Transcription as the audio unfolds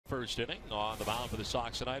first inning. On the mound for the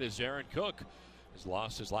Sox tonight is Aaron Cook. He's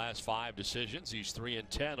lost his last 5 decisions. He's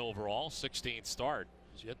 3-10 overall, 16th start.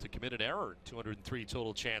 He's yet to commit an error. 203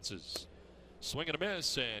 total chances. Swing and a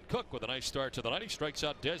miss, and Cook with a nice start to the night. He strikes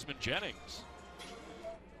out Desmond Jennings.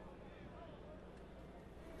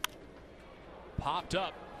 Popped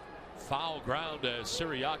up. Foul ground as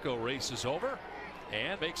Siriaco races over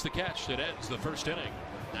and makes the catch that ends the first inning.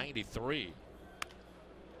 93.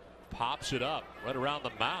 Pops it up right around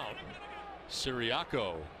the mound.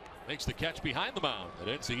 Siriaco makes the catch behind the mound. That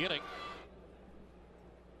ends the inning.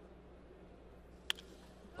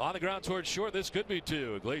 On the ground towards short, this could be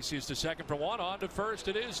 2. Iglesias to second for 1. On to first,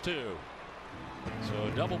 it is 2. So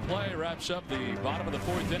a double play wraps up the bottom of the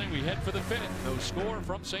 4th inning. We head for the 5th. No score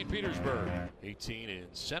from St. Petersburg. 18 in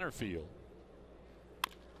center field.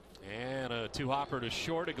 And a 2-hopper to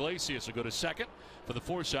short. Iglesias will go to second for the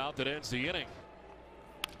force out that ends the inning.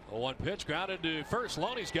 A 1 pitch grounded to first.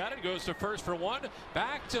 Loney's got it. Goes to first for 1.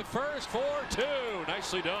 Back to first for 2.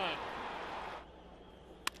 Nicely done.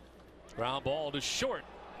 Ground ball to short.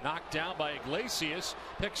 Knocked down by Iglesias.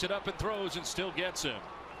 Picks it up and throws and still gets him.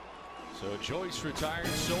 So Joyce retired.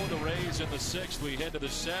 So the Rays in the 6th. We head to the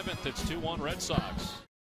 7th. It's 2-1 Red Sox.